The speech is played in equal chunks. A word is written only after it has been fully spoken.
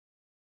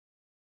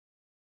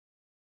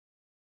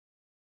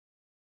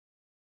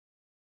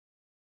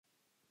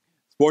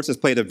Sports has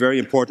played a very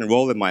important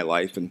role in my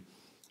life, and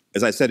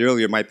as I said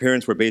earlier, my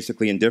parents were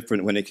basically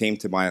indifferent when it came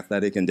to my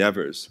athletic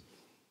endeavors.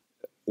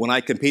 When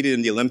I competed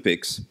in the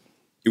Olympics,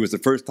 it was the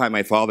first time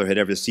my father had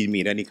ever seen me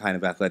in any kind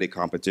of athletic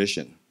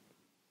competition.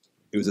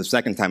 It was the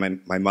second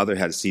time my mother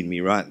had seen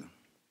me run.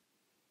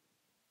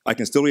 I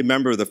can still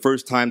remember the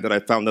first time that I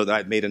found out that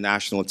I'd made a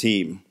national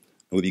team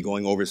and would be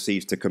going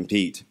overseas to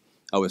compete.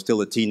 I was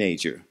still a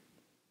teenager.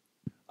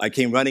 I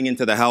came running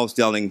into the house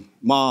yelling,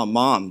 "Mom,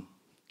 Mom,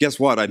 guess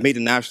what? I've made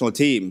a national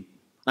team.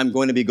 I'm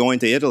going to be going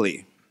to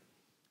Italy."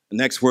 The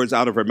next words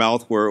out of her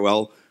mouth were,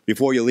 "Well,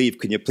 before you leave,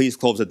 can you please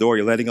close the door?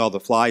 You're letting all the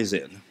flies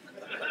in."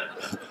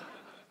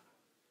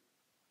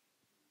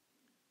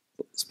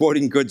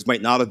 Sporting goods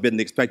might not have been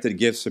the expected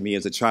gifts for me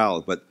as a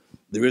child, but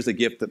there is a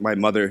gift that my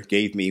mother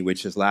gave me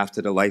which has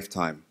lasted a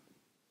lifetime.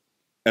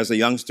 As a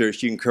youngster,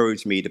 she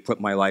encouraged me to put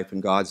my life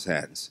in God's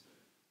hands,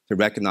 to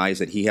recognize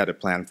that He had a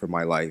plan for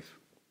my life,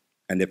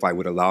 and if I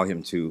would allow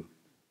Him to,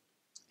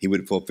 He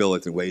would fulfill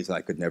it in ways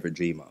I could never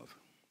dream of.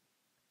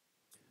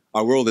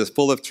 Our world is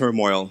full of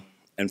turmoil,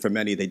 and for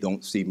many, they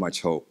don't see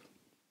much hope.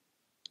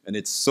 And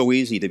it's so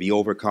easy to be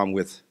overcome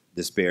with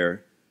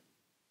despair,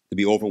 to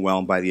be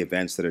overwhelmed by the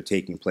events that are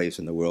taking place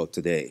in the world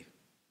today.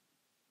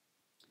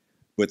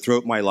 But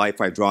throughout my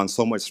life, I've drawn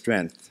so much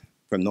strength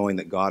from knowing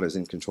that God is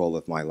in control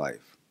of my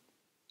life,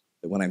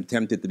 that when I'm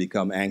tempted to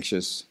become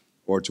anxious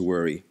or to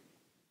worry,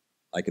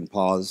 I can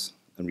pause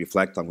and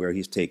reflect on where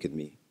He's taken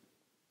me,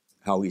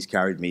 how He's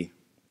carried me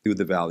through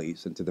the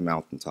valleys and to the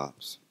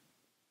mountaintops.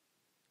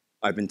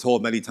 I've been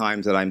told many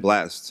times that I'm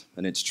blessed,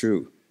 and it's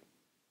true.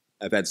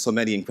 I've had so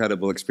many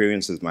incredible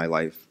experiences in my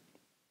life,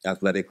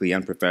 athletically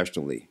and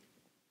professionally.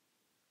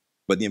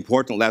 But the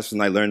important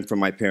lesson I learned from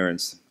my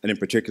parents, and in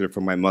particular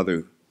from my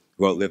mother,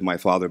 who outlived my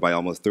father by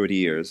almost 30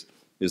 years,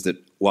 is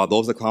that while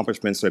those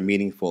accomplishments are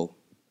meaningful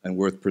and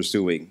worth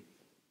pursuing,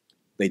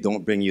 they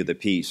don't bring you the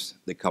peace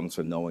that comes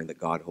from knowing that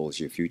God holds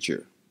your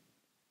future.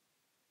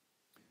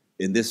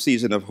 In this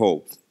season of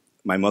hope,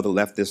 my mother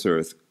left this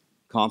earth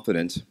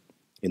confident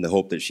in the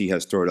hope that she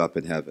has stored up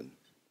in heaven,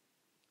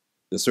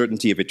 the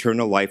certainty of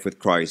eternal life with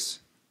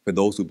Christ for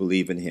those who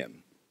believe in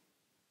Him.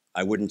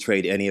 I wouldn't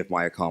trade any of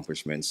my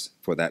accomplishments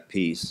for that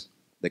peace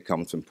that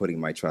comes from putting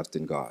my trust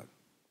in God.